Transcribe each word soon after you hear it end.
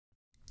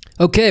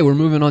Okay, we're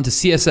moving on to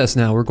CSS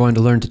now. We're going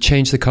to learn to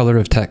change the color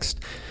of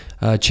text.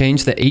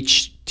 Change the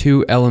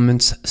H2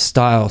 element's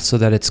style so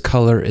that its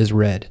color is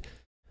red.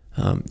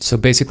 So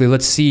basically,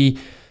 let's change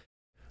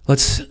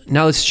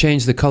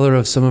the color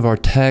of some of our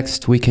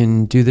text. We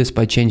can do this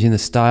by changing the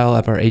style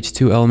of our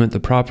H2 element. The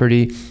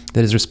property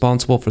that is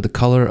responsible for the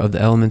color of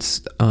the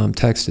element's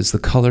text is the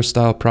color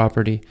style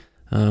property,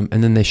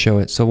 and then they show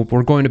it. So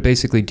we're going to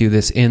basically do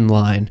this in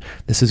line.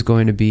 This is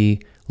going to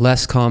be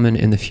less common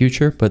in the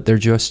future, but they're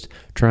just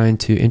trying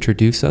to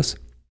introduce us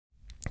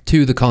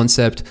to the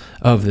concept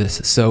of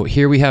this. So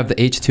here we have the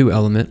H2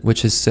 element,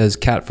 which says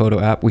cat photo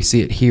app. We see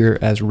it here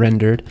as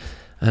rendered.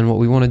 And what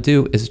we want to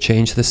do is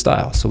change the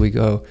style. So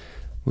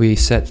we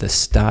set the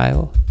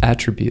style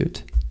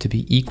attribute to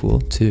be equal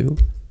to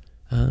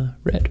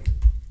red.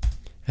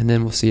 And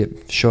then we'll see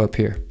it show up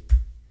here.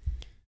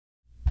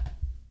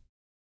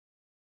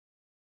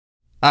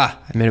 I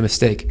made a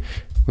mistake.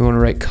 We want to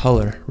write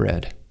color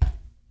red.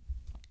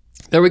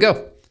 There we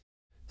go.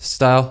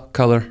 Style,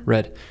 color,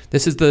 red.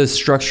 This is the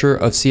structure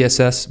of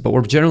CSS, but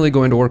we're generally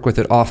going to work with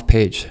it off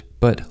page.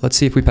 But let's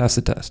see if we pass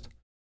the test.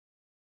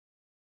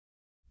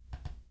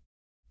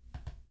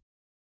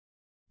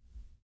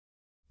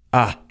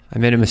 I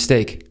made a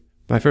mistake.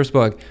 My first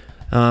bug.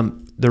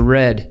 The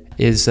red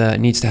needs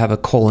to have a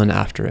colon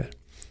after it.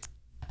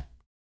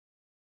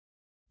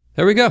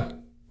 There we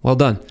go. Well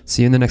done.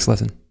 See you in the next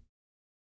lesson.